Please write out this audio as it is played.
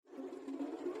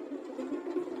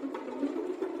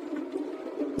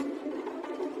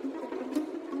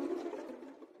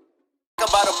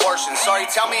about abortion. Sorry,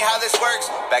 tell me how this works.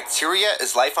 Bacteria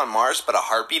is life on Mars, but a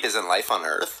heartbeat isn't life on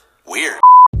Earth? Weird.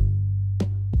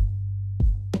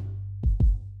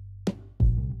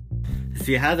 If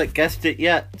you haven't guessed it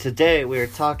yet, today we are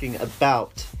talking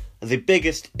about the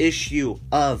biggest issue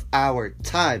of our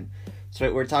time. That's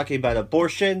right, we're talking about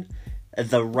abortion and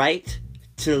the right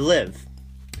to live.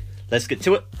 Let's get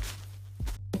to it.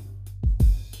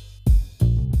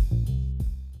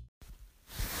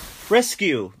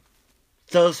 Rescue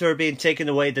those who are being taken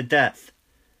away to death.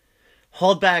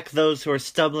 Hold back those who are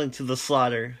stumbling to the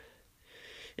slaughter.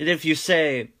 And if you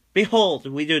say, "Behold,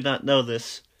 we do not know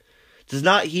this," does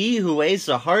not he who weighs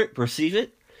the heart perceive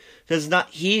it? Does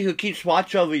not he who keeps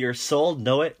watch over your soul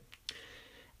know it?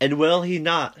 And will he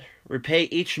not repay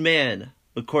each man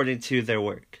according to their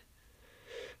work?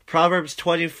 Proverbs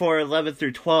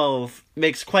 24:11-12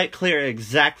 makes quite clear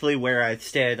exactly where I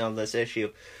stand on this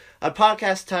issue. A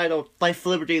podcast titled Life,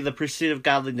 Liberty, the Pursuit of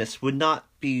Godliness would not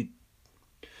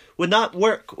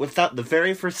work without the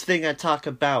very first thing I talk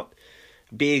about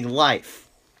being life.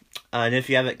 And if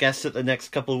you haven't guessed it, the next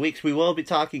couple of weeks we will be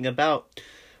talking about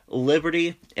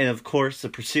liberty and, of course, the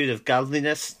pursuit of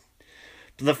godliness.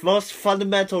 The most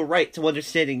fundamental right to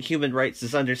understanding human rights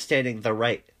is understanding the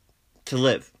right to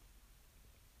live.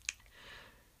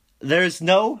 There is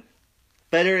no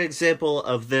better example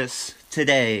of this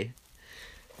today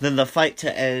than the fight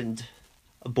to end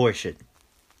abortion.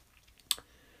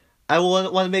 I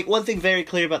want to make one thing very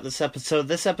clear about this episode.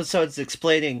 This episode is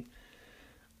explaining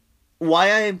why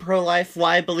I am pro-life,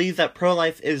 why I believe that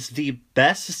pro-life is the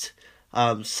best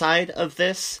side of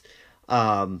this,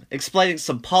 explaining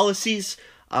some policies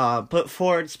put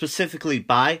forward specifically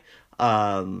by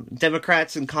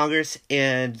Democrats in Congress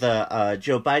and the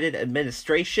Joe Biden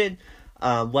administration,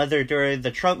 whether during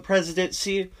the Trump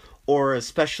presidency or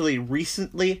especially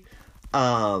recently,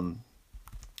 and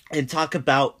talk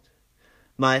about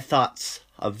my thoughts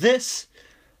of this.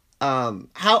 The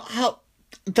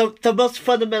most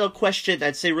fundamental question,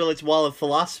 I'd say, relates to all of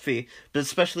philosophy, but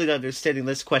especially to understanding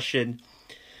this question,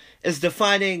 is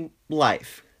defining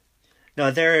life. Now,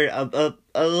 there are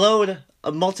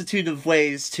a multitude of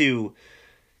ways to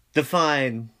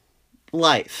define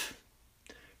life,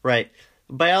 right?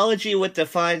 Biology would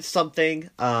define something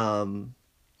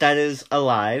that is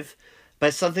alive by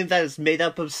something that is made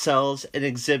up of cells and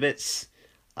exhibits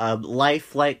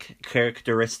life-like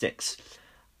characteristics.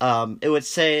 It would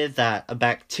say that a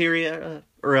bacteria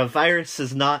or a virus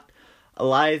is not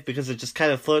alive because it just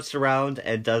kind of floats around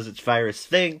and does its virus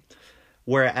thing,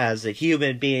 whereas a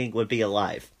human being would be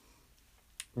alive.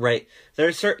 Right? There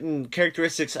are certain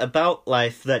characteristics about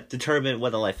life that determine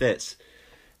what a life is.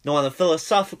 Now, on the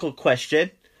philosophical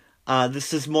question,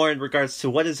 this is more in regards to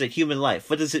what is a human life?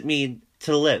 What does it mean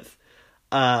to live?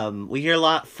 We hear a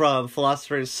lot from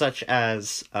philosophers such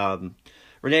as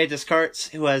Rene Descartes,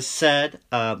 who has said,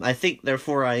 I think,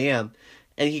 therefore I am.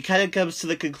 And he kind of comes to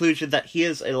the conclusion that he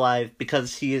is alive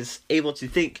because he is able to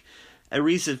think and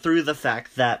reason through the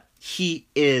fact that he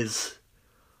is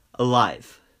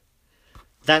alive.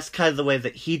 That's kind of the way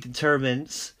that he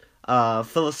determines,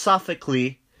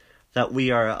 philosophically, that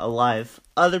we are alive.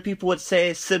 Other people would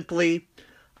say simply,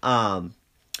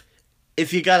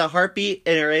 if you got a heartbeat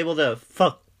and are able to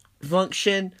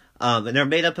function, and are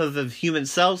made up of human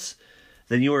cells,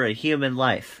 then you are a human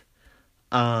life.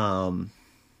 And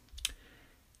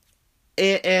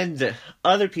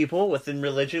other people within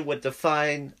religion would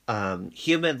define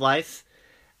human life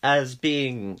as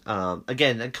being,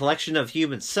 again, a collection of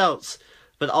human cells,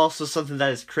 but also something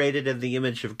that is created in the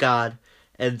image of God,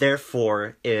 and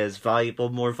therefore is valuable,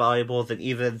 more valuable than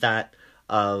even that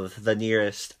of the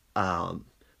nearest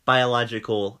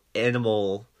biological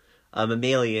animal,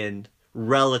 mammalian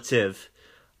relative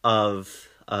of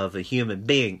a human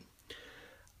being.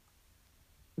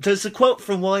 There's a quote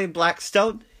from William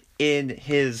Blackstone in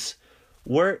his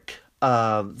work,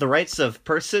 The Rights of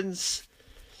Persons.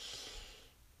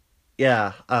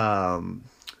 Yeah,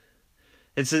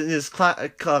 it's in his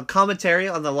commentary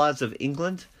on the laws of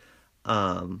England,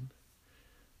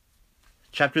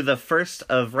 chapter the first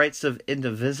of Rights of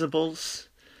Indivisibles,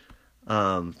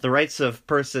 the rights of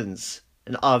persons.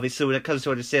 And obviously when it comes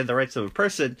to understand the rights of a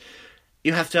person,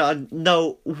 you have to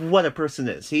know what a person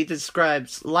is. He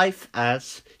describes life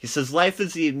as, he says, life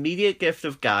is the immediate gift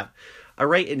of God, a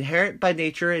right inherent by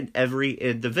nature in every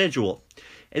individual.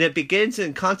 And it begins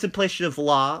in contemplation of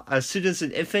law as soon as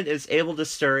an infant is able to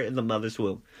stir in the mother's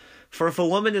womb. For if a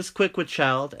woman is quick with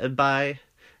child, and by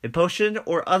a potion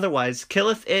or otherwise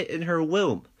killeth it in her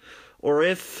womb, or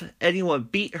if anyone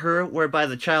beat her whereby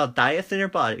the child dieth in her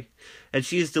body, and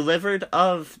she is delivered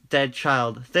of dead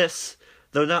child, this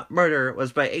though not murder,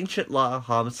 was by ancient law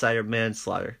homicide or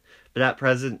manslaughter, but at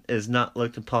present is not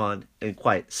looked upon and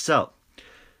quite so.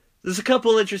 There's a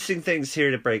couple interesting things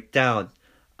here to break down.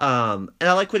 And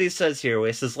I like what he says here, where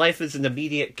he says, life is an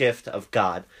immediate gift of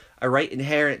God, a right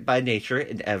inherent by nature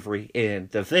in every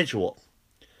individual.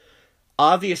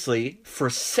 Obviously, for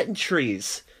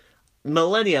centuries,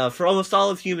 millennia, for almost all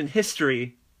of human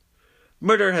history,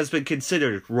 murder has been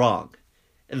considered wrong.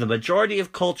 In the majority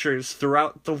of cultures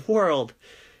throughout the world,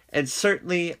 and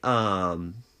certainly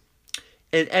in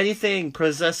anything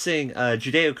possessing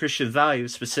Judeo-Christian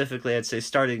values, specifically I'd say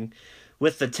starting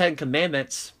with the Ten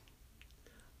Commandments,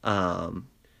 and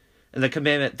the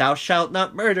commandment, thou shalt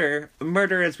not murder,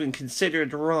 murder has been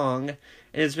considered wrong, and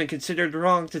it has been considered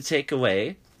wrong to take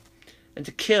away and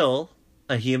to kill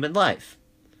a human life.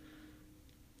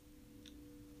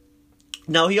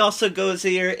 Now, he also goes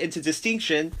here into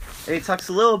distinction, and he talks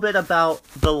a little bit about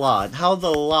the law, and how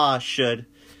the law should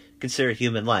consider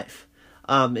human life.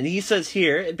 And he says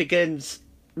here, it begins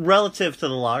relative to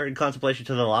the law, or in contemplation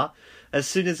to the law, as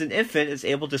soon as an infant is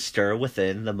able to stir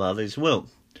within the mother's womb.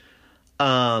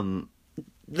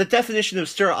 The definition of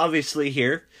stir, obviously,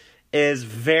 here is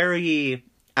very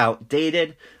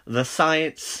outdated. The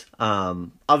science,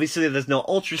 obviously there's no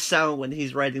ultrasound when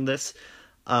he's writing this,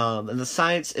 and the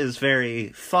science is very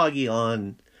foggy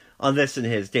on this in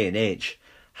his day and age.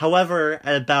 However,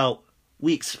 at about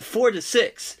weeks 4 to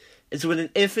 6 is when an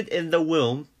infant in the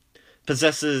womb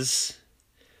possesses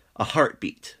a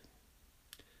heartbeat.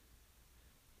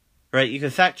 Right, you can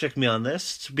fact check me on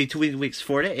this. It's between weeks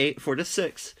 4 to 8, 4 to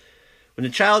 6, when a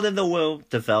child in the womb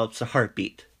develops a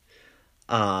heartbeat.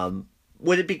 When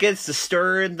it begins to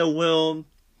stir in the womb,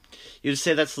 you'd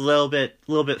say that's a little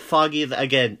bit foggy.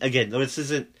 Again, this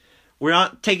isn't. We're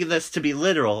not taking this to be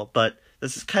literal, but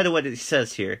this is kind of what it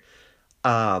says here.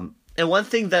 And one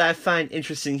thing that I find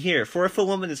interesting here: for if a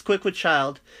woman is quick with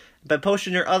child, by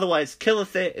potion or otherwise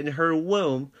killeth it in her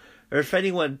womb, or if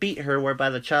anyone beat her, whereby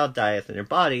the child dieth in her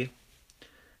body,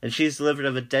 and she is delivered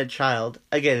of a dead child.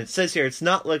 Again, it says here it's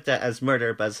not looked at as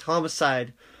murder, but as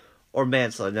homicide or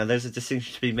manslaughter. Now, there's a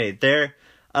distinction to be made there.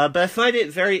 But I find it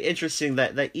very interesting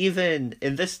that even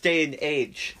in this day and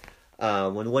age,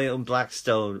 when William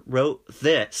Blackstone wrote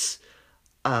this,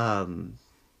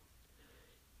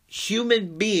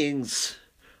 human beings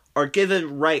are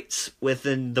given rights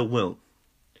within the womb.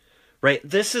 Right?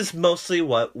 This is mostly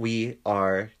what we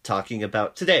are talking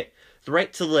about today. The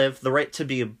right to live, the right to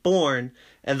be born,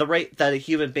 and the right that a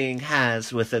human being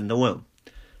has within the womb.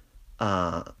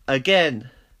 Again,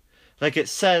 like it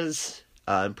says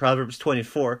in Proverbs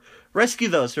 24, rescue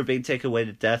those who are being taken away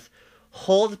to death,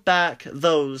 hold back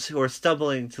those who are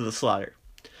stumbling to the slaughter.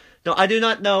 Now, I do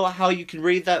not know how you can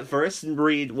read that verse and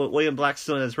read what William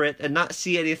Blackstone has written and not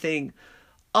see anything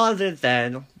other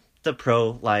than the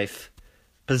pro-life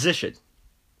position.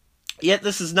 Yet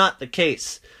this is not the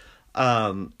case.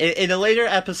 In a later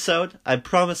episode, I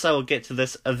promise I will get to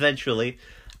this eventually,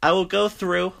 I will go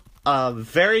through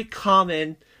very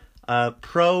common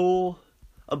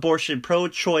pro-abortion,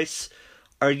 pro-choice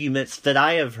arguments that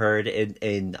I have heard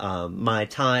in my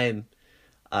time,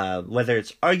 whether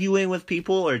it's arguing with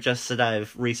people or just that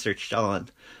I've researched on.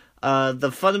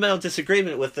 The fundamental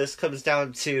disagreement with this comes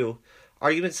down to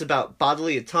arguments about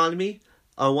bodily autonomy,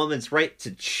 a woman's right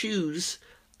to choose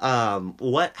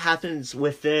what happens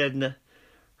within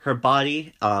her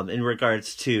body in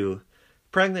regards to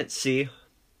pregnancy,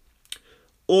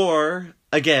 or,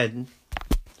 again,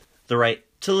 the right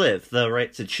to live, the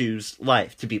right to choose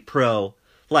life, to be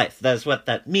pro-life. That is what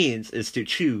that means, is to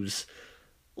choose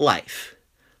life.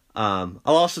 I'll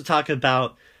also talk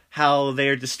about how they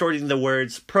are distorting the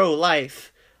words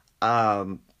pro-life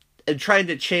and trying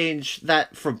to change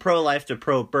that from pro-life to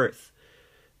pro-birth.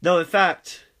 No, in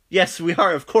fact, yes, we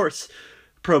are, of course,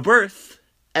 pro-birth,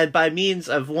 and by means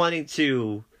of wanting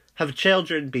to have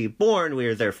children be born, we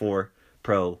are therefore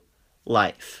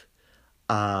pro-life.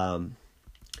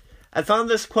 I found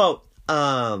this quote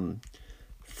from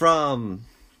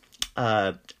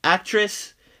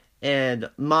actress and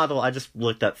model. I just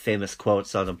looked up famous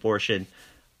quotes on abortion.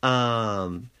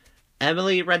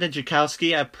 Emily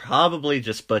Ratajkowski. I probably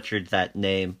just butchered that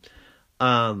name.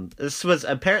 This was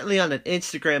apparently on an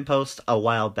Instagram post a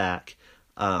while back.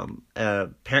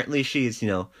 Apparently she's,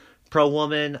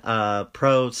 pro-woman,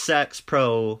 pro-sex,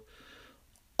 pro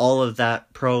all of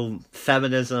that,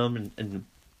 pro-feminism, and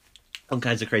all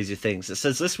kinds of crazy things. It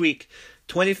says, this week,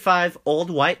 25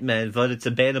 old white men voted to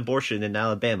ban abortion in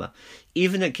Alabama,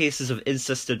 even in cases of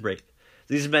incest and rape.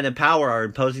 These men in power are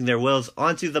imposing their wills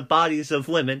onto the bodies of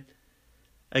women,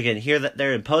 Again, here that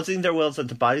they're imposing their wills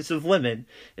onto bodies of women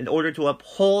in order to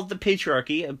uphold the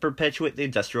patriarchy and perpetuate the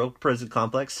industrial prison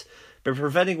complex by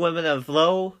preventing women of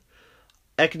low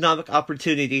economic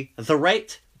opportunity the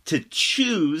right to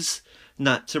choose,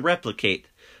 not to replicate.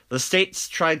 The states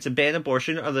trying to ban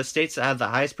abortion are the states that have the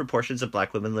highest proportions of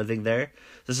black women living there.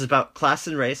 This is about class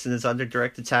and race and is under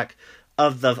direct attack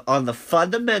on the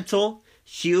fundamental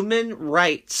human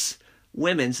rights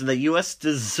women in the U.S.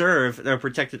 deserve and are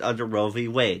protected under Roe v.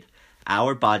 Wade.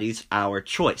 Our bodies, our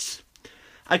choice.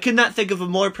 I could not think of a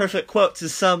more perfect quote to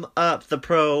sum up the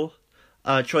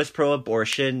pro-choice,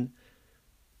 pro-abortion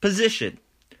position.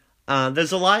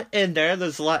 There's a lot in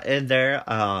there.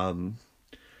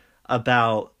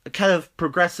 About kind of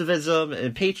progressivism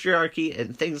and patriarchy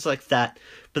and things like that.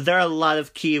 But there are a lot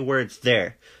of key words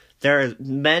there. There are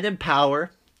men in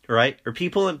power, right? Or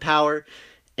people in power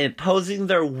imposing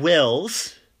their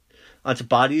wills onto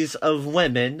bodies of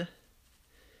women.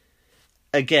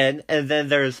 Again, and then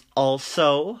there's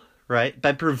also, right,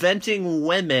 by preventing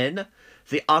women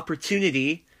the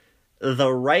opportunity,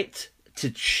 the right to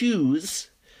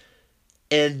choose,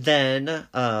 and then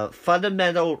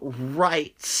fundamental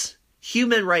rights,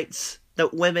 human rights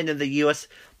that women in the U.S.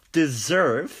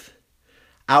 deserve.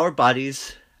 Our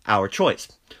bodies, our choice.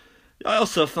 I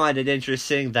also find it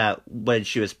interesting that when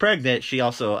she was pregnant, she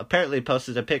also apparently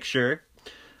posted a picture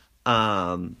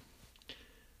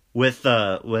with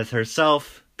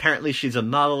herself. Apparently she's a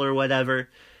model or whatever.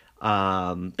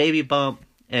 Baby bump.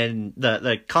 And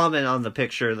the comment on the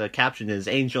picture, the caption is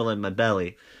 "Angel in my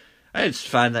belly." I just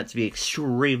find that to be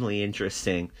extremely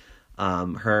interesting.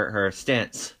 Her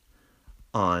stance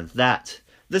on that.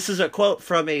 This is a quote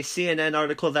from a CNN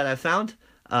article that I found.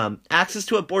 Access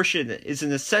to abortion is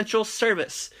an essential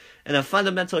service and a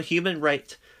fundamental human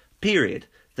right, period.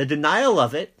 The denial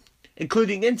of it,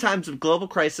 including in times of global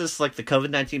crisis like the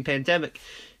COVID-19 pandemic,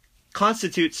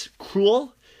 constitutes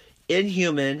cruel,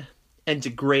 inhuman, and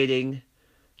degrading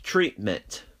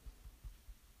treatment.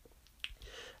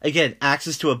 Again,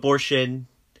 access to abortion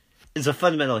is a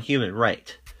fundamental human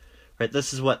right. Right?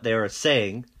 This is what they are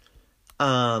saying.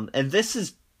 And this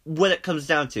is what it comes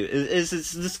down to. Is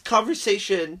this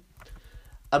conversation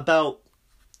about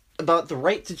the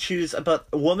right to choose, about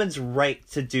a woman's right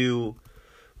to do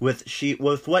with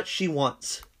what she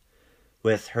wants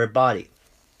with her body.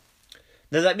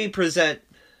 Now let me present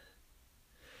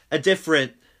a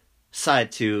different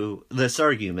side to this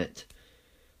argument.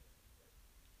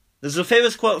 There's a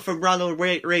famous quote from Ronald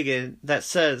Reagan that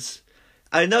says,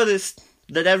 "I noticed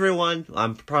that everyone,"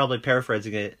 I'm probably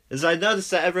paraphrasing it, "I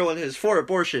noticed that everyone who's for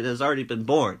abortion has already been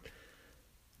born."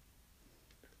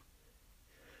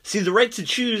 See, the right to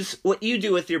choose what you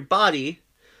do with your body,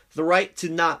 the right to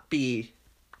not be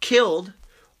killed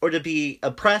or to be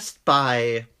oppressed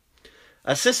by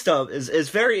a system is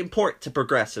very important to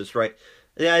progressives, right?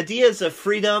 The ideas of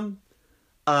freedom,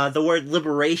 the word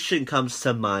liberation comes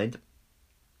to mind.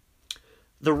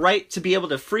 The right to be able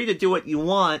to free to do what you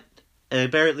want, and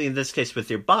apparently in this case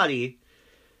with your body,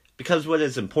 becomes what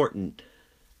is important.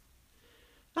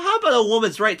 How about a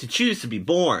woman's right to choose to be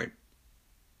born?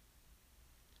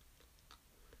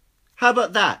 How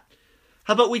about that?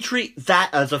 How about we treat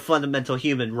that as a fundamental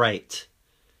human right?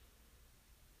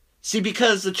 See,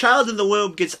 because the child in the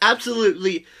womb gets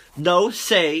absolutely no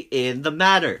say in the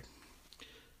matter.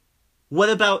 What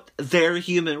about their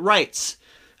human rights?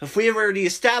 If we have already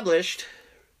established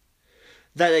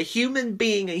that a human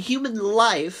being, a human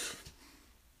life,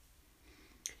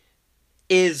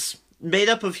 is made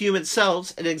up of human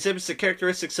cells and exhibits the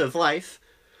characteristics of life,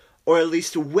 or at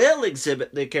least will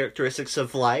exhibit the characteristics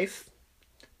of life,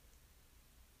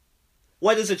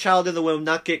 why does a child in the womb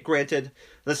not get granted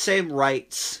the same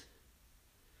rights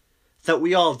that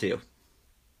we all do?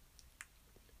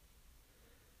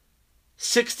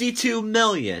 62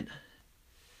 million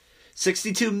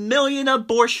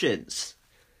abortions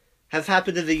have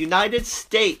happened in the United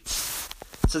States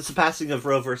since the passing of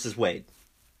Roe versus Wade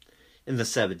in the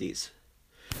 70s.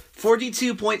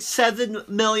 42.7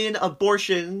 million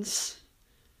abortions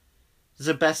is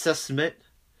the best estimate.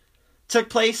 Took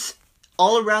place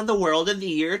all around the world in the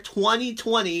year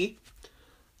 2020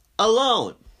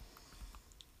 alone.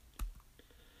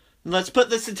 And let's put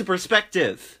this into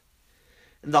perspective.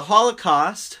 In the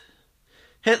Holocaust,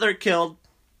 Hitler killed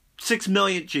 6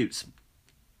 million Jews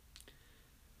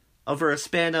over a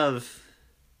span of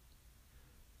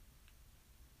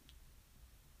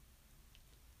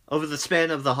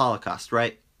the Holocaust,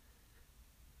 right?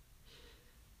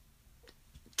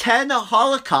 10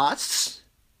 Holocausts,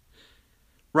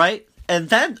 right? And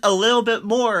then a little bit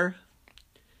more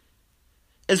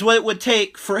is what it would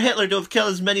take for Hitler to have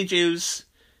killed as many Jews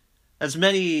as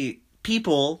many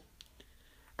people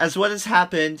as what has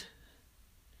happened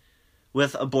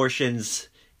with abortions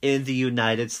in the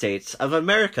United States of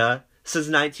America since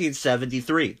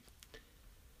 1973.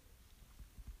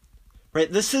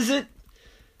 Right? This is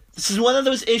one of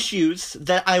those issues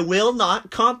that I will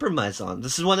not compromise on.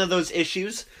 This is one of those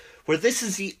issues where this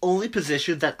is the only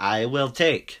position that I will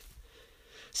take.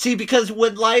 See, because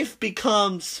when life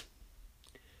becomes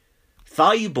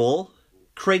valuable,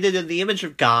 created in the image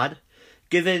of God,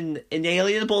 given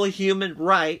inalienable human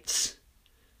rights,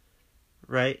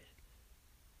 right?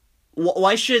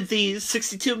 Why should these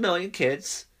 62 million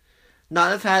kids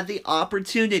not have had the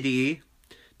opportunity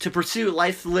to pursue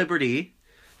life, liberty,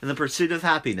 and the pursuit of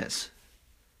happiness?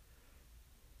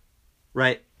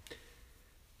 Right?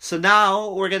 So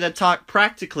now we're going to talk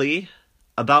practically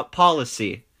about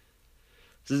policy.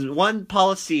 This is one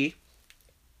policy,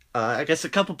 I guess a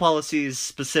couple policies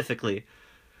specifically.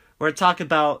 We're going to talk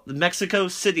about the Mexico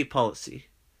City policy.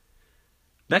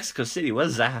 Mexico City, what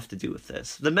does that have to do with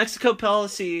this? The Mexico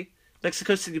City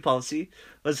policy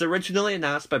was originally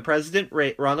announced by President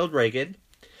Ronald Reagan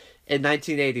in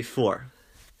 1984.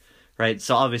 Right?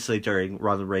 So obviously during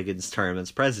Ronald Reagan's term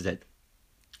as president.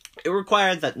 It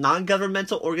required that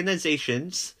non-governmental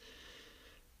organizations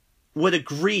would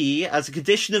agree, as a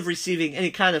condition of receiving any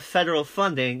kind of federal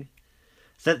funding,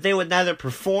 that they would neither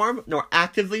perform nor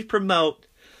actively promote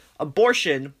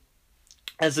abortion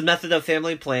as a method of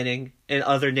family planning in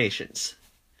other nations.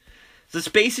 This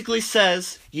basically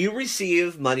says you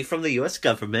receive money from the U.S.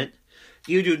 government,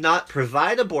 you do not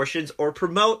provide abortions or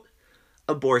promote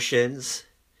abortions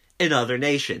in other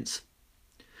nations.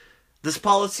 This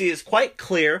policy is quite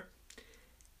clear,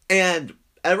 and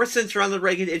ever since Ronald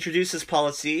Reagan introduced this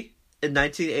policy in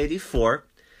 1984,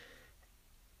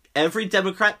 every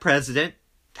Democrat president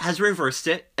has reversed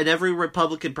it, and every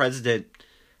Republican president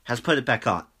has put it back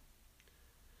on.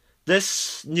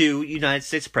 This new United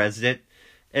States president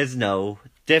is no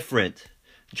different.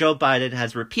 Joe Biden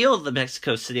has repealed the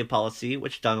Mexico City policy,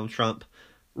 which Donald Trump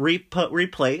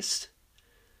replaced.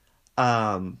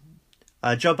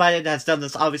 Joe Biden has done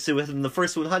this obviously within the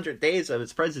first 100 days of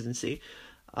its presidency.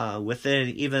 Within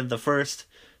even the first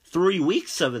 3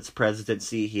 weeks of its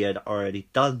presidency, he had already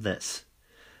done this.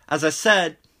 As I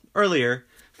said earlier,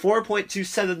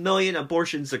 4.27 million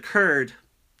abortions occurred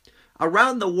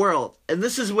around the world, and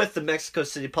this is with the Mexico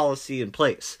City policy in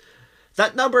place.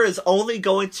 That number is only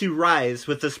going to rise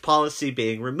with this policy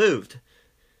being removed.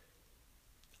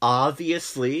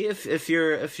 Obviously, if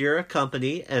you're a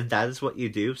company and that is what you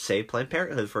do, say Planned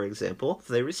Parenthood, for example, if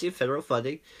they receive federal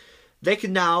funding, they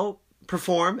can now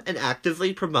perform and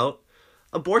actively promote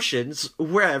abortions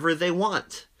wherever they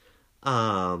want.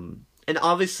 And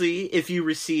obviously, if you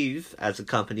receive, as a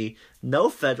company, no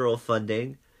federal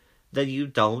funding, then you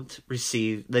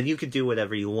can do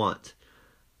whatever you want.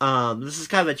 This is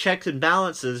kind of a checks and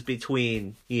balances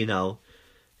between,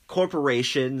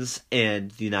 corporations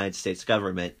and the United States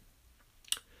government.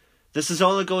 This is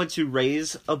only going to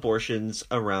raise abortions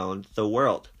around the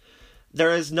world.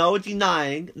 There is no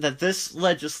denying that this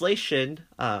legislation,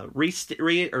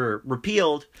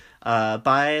 repealed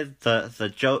by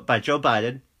Joe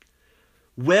Biden,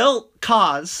 will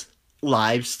cause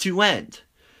lives to end.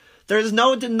 There's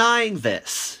no denying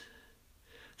this.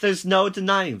 There's nothing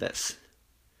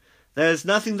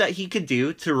that he could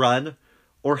do to run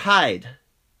or hide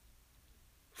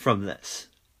from this.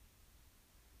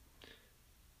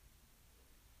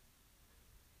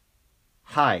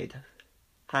 Hide.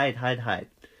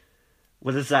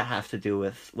 What does that have to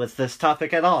do with this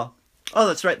topic at all? Oh,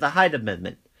 that's right, the Hyde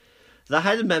Amendment. The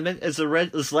Hyde Amendment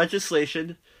is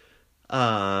legislation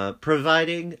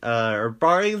providing or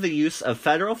barring the use of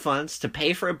federal funds to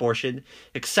pay for abortion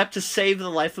except to save the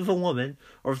life of a woman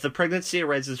or if the pregnancy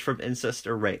arises from incest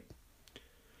or rape.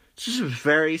 This is a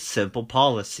very simple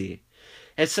policy.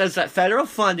 It says that federal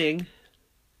funding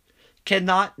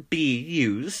cannot be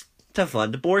used to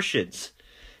fund abortions.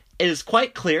 It is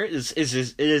quite clear. It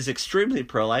is extremely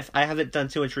pro-life. I haven't done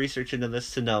too much research into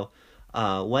this to know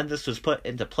when this was put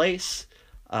into place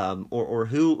or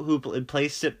who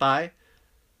placed it by.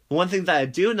 One thing that I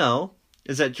do know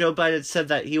is that Joe Biden said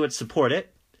that he would support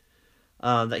it,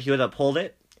 that he would uphold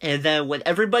it. And then when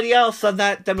everybody else on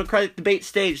that Democratic debate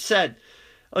stage said,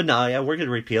 oh, no, yeah, we're going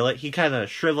to repeal it, he kind of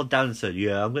shriveled down and said,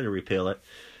 yeah, I'm going to repeal it.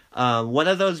 One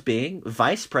of those being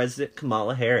Vice President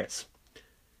Kamala Harris.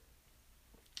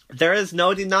 There is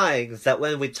no denying that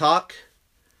when we talk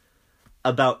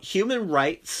about human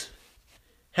rights,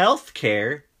 health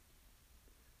care,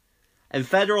 and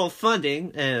federal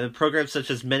funding, and programs such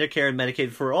as Medicare and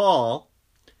Medicaid for all,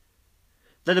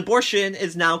 that abortion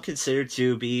is now considered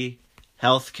to be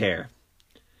Healthcare.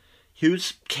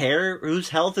 Whose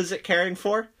health is it caring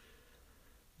for?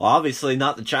 Well, obviously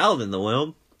not the child in the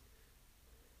womb.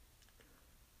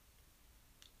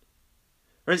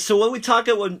 Right, so when we talk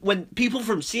about when people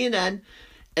from CNN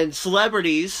and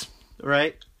celebrities,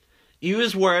 right,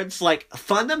 use words like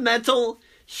fundamental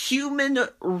human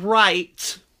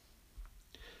right,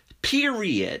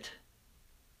 period,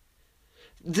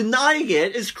 denying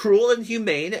it is cruel,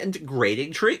 inhumane, and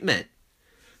degrading treatment.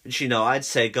 Which, I'd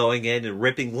say going in and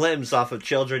ripping limbs off of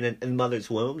children in mothers'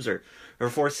 wombs, or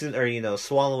forcing, or,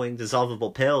 swallowing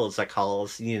dissolvable pills that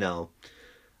cause,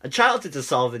 a child to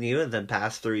dissolve in you and then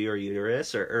pass through your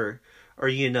uterus, or all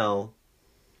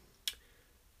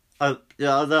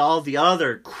the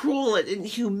other cruel and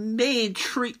inhumane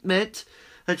treatment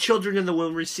that children in the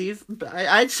womb receive.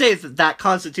 I'd say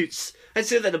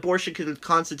that abortion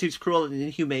constitutes cruel and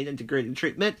inhumane and degrading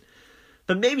treatment.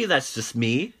 But maybe that's just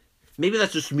me. Maybe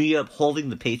that's just me upholding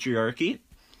the patriarchy.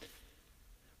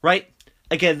 Right?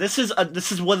 Again, this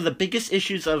is one of the biggest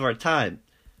issues of our time.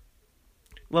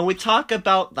 When we talk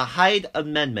about the Hyde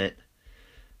Amendment,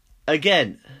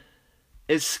 again,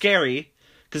 it's scary,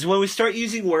 because when we start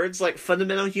using words like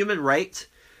fundamental human right,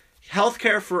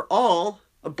 healthcare for all,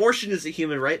 abortion is a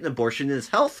human right, and abortion is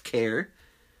healthcare,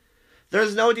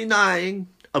 there's no denying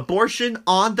abortion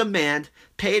on demand,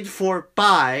 paid for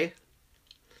by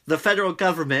the federal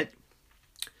government.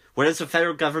 Where does the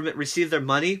federal government receive their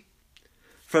money?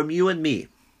 From you and me.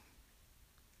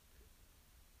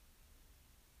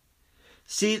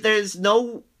 See, there's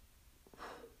no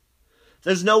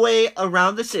way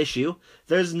around this issue.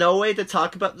 There's no way to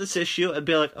talk about this issue and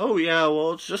be like, oh yeah,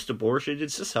 well, it's just abortion,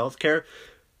 it's just healthcare.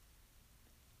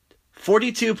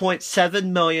 42.7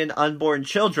 million unborn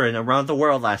children around the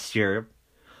world last year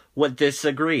would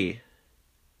disagree.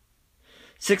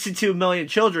 62 million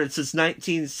children since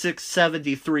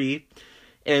 1973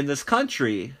 in this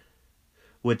country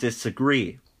would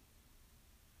disagree.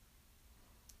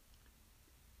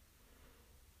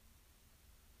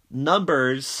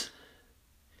 Numbers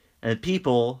and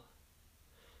people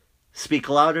speak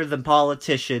louder than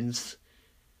politicians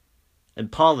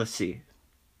and policy.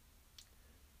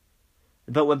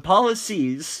 But when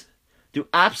policies do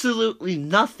absolutely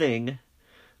nothing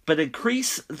but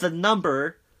increase the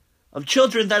number of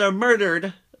children that are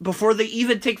murdered before they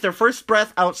even take their first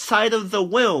breath outside of the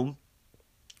womb,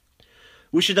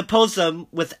 we should oppose them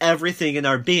with everything in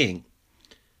our being.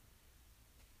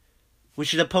 We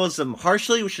should oppose them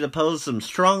harshly. We should oppose them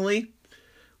strongly.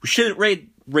 We shouldn't raid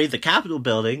the Capitol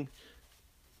building.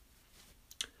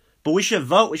 But we should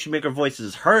vote. We should make our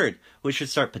voices heard. We should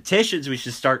start petitions. We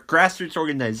should start grassroots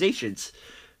organizations.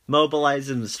 Mobilize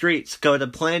in the streets. Go to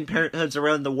Planned Parenthoods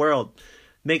around the world.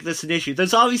 Make this an issue.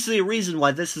 There's obviously a reason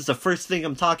why this is the first thing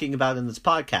I'm talking about in this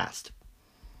podcast.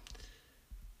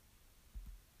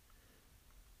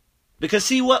 Because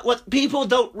see, what people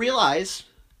don't realize,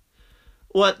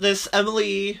 what this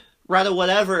Emily Rada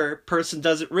whatever person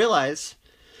doesn't realize,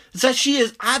 is that she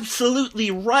is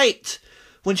absolutely right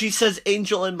when she says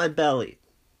angel in my belly.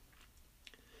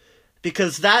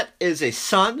 Because that is a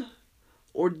son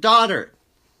or daughter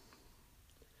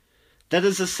that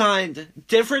is assigned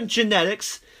different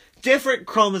genetics, different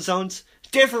chromosomes,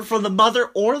 different from the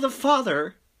mother or the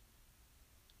father.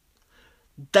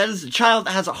 That is a child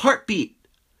that has a heartbeat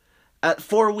at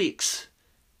 4 weeks.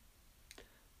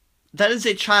 That is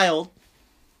a child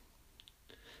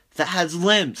that has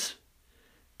limbs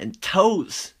and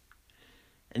toes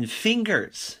and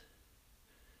fingers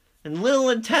and little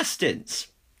intestines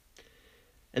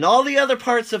and all the other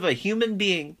parts of a human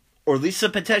being, or at least the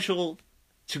potential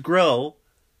to grow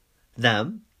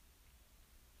them.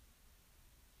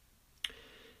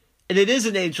 And it is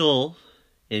an angel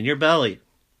in your belly.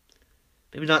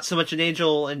 Maybe not so much an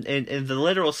angel in the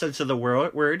literal sense of the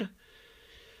word,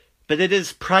 but it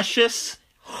is precious,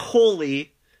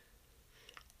 holy,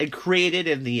 and created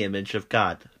in the image of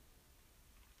God.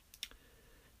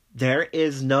 There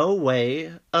is no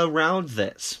way around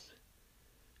this.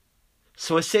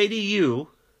 So I say to you,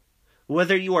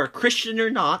 whether you are a Christian or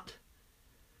not,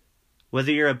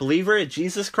 whether you're a believer in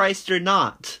Jesus Christ or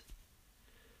not,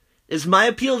 is my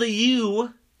appeal to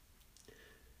you,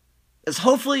 as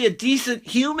hopefully a decent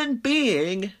human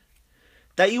being,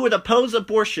 that you would oppose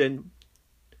abortion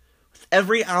with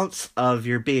every ounce of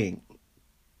your being.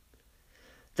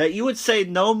 That you would say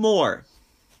no more.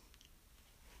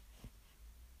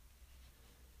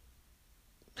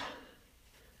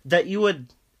 That you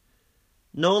would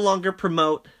no longer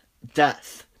promote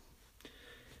death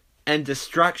and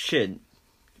destruction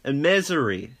and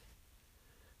misery.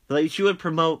 That you would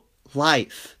promote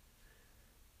life.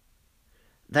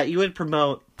 That you would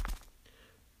promote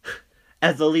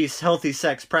at the least healthy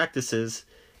sex practices,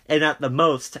 and at the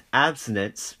most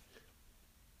abstinence,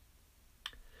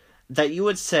 that you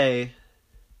would say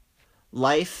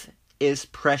life is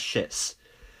precious.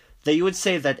 That you would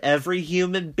say that every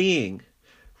human being,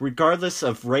 regardless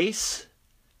of race,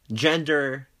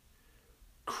 gender,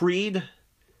 creed,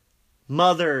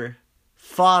 mother,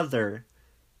 father,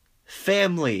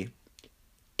 family,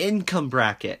 income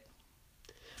bracket,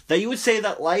 that you would say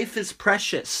that life is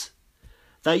precious,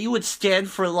 that you would stand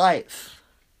for life.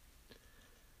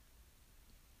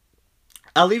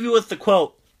 I'll leave you with the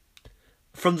quote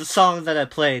from the song that I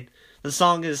played. The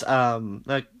song is,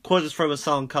 the quote is from a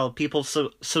song called People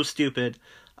So Stupid,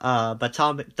 by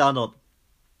Tom MacDonald.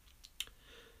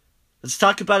 Let's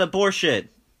talk about abortion.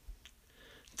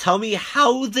 Tell me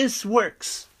how this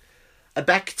works. A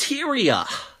bacteria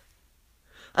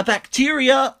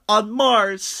on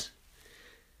Mars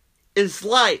is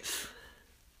life.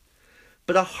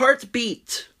 But a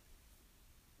heartbeat,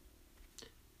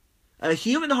 a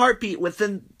human heartbeat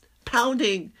within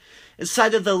pounding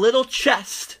inside of the little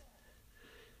chest,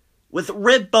 with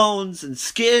rib bones and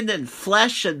skin and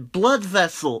flesh and blood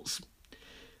vessels,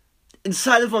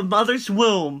 inside of a mother's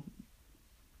womb,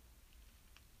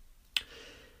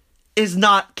 is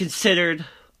not considered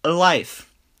a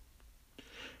life.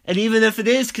 And even if it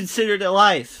is considered a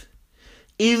life,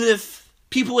 even if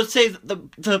people would say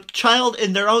that the child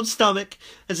in their own stomach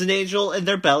is an angel in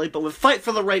their belly, but would fight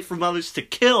for the right for mothers to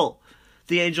kill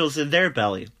the angels in their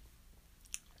belly,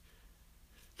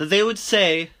 that they would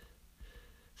say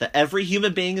that every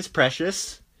human being is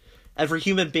precious, every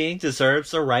human being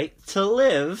deserves a right to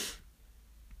live,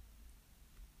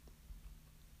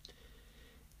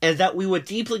 and that we would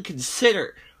deeply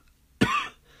consider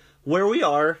where we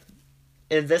are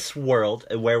in this world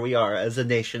and where we are as a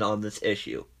nation on this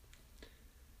issue.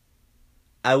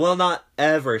 I will not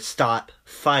ever stop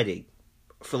fighting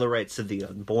for the rights of the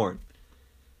unborn.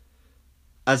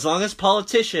 As long as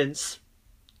politicians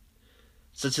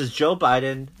such as Joe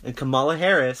Biden and Kamala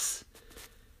Harris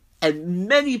and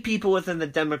many people within the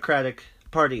Democratic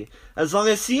Party, as long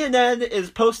as CNN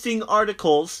is posting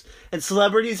articles and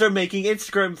celebrities are making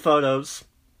Instagram photos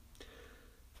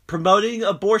promoting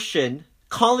abortion,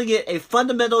 calling it a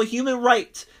fundamental human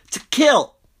right to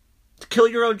kill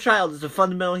your own child is a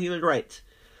fundamental human right,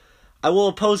 I will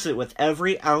oppose it with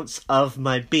every ounce of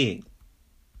my being.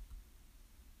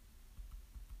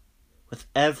 With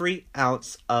every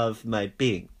ounce of my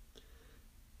being.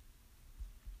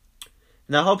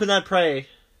 And I hope and I pray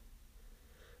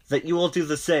that you will do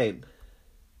the same.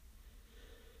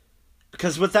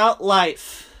 Because without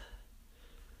life,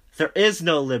 there is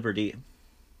no liberty.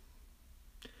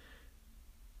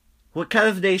 What kind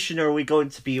of nation are we going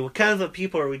to be? What kind of a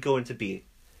people are we going to be?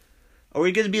 Are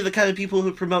we going to be the kind of people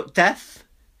who promote death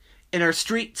in our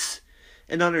streets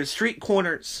and on our street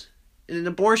corners and in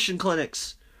abortion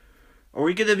clinics? Or are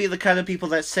we going to be the kind of people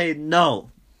that say,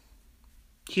 no,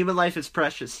 human life is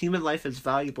precious, human life is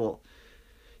valuable,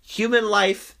 human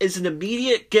life is an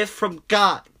immediate gift from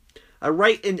God, a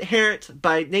right inherent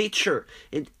by nature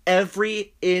in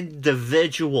every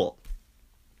individual?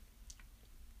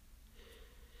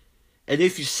 And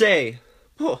if you say,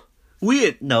 oh, we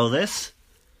didn't know this,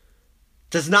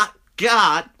 does not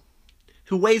God,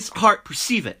 who weighs the heart,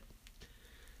 perceive it?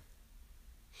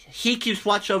 He keeps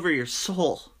watch over your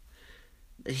soul.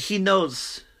 He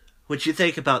knows what you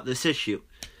think about this issue.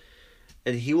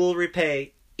 And he will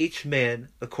repay each man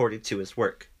according to his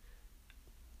work.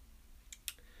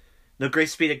 Now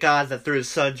grace be to God that through his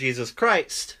Son, Jesus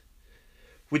Christ,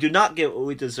 we do not get what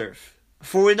we deserve.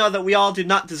 For we know that we all do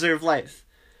not deserve life,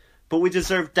 but we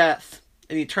deserve death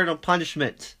and eternal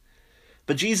punishment.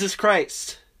 But Jesus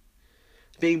Christ,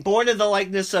 being born in the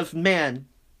likeness of man,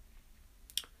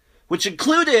 which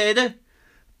included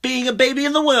being a baby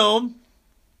in the womb,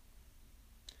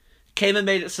 came and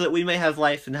made it so that we may have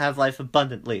life and have life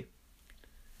abundantly.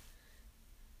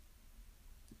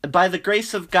 And by the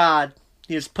grace of God,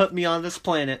 he has put me on this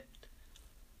planet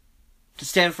to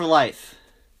stand for life.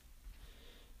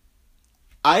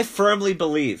 I firmly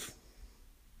believe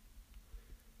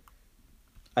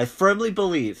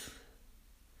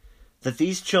that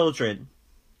these children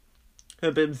who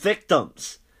have been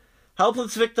victims,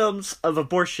 helpless victims of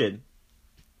abortion,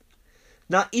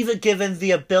 not even given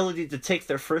the ability to take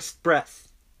their first breath,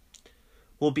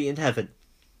 will be in heaven.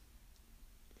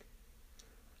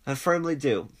 I firmly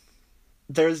do.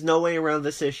 There's no way around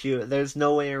this issue. There's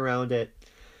no way around it.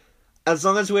 As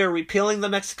long as we are repealing the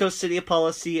Mexico City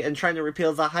policy and trying to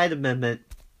repeal the Hyde Amendment,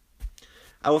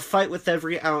 I will fight with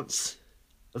every ounce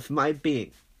of my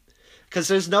being. Because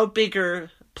there's no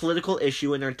bigger political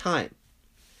issue in our time.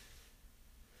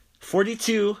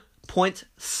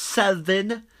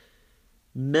 42.7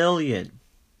 million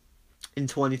in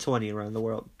 2020 around the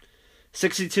world.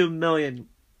 62 million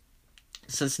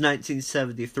since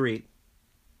 1973.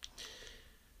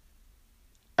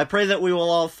 I pray that we will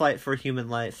all fight for human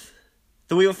life.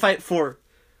 That we will fight for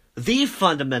the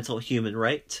fundamental human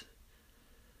right.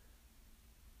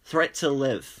 The right to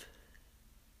live.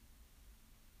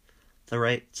 The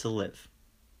right to live.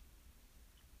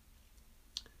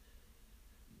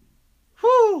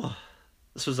 Whew!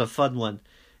 This was a fun one.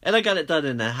 And I got it done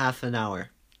in a half an hour.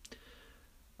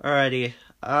 Alrighty.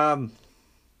 I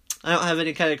don't have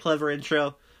any kind of clever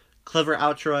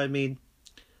outro, I mean.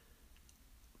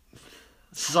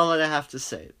 This is all that I have to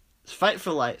say. Fight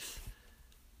for life.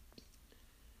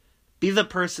 Be the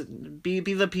person, be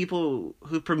the people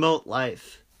who promote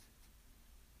life.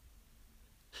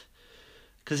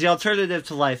 Because the alternative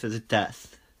to life is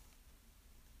death.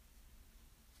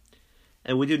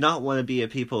 And we do not want to be a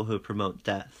people who promote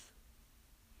death.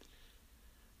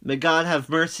 May God have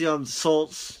mercy on the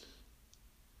souls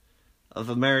of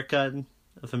Americans,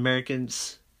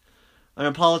 on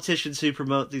our politicians who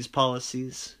promote these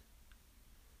policies,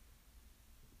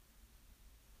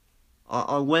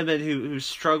 on women who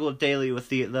struggle daily with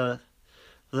the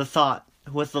thought,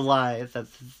 with the lie that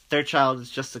their child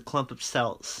is just a clump of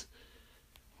cells,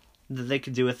 that they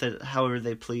can do with it however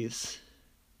they please.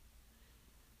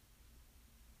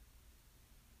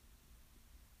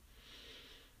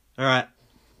 Alright.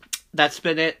 That's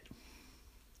been it.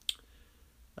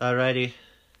 Alrighty.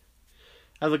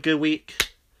 Have a good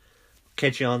week.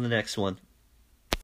 Catch you on the next one.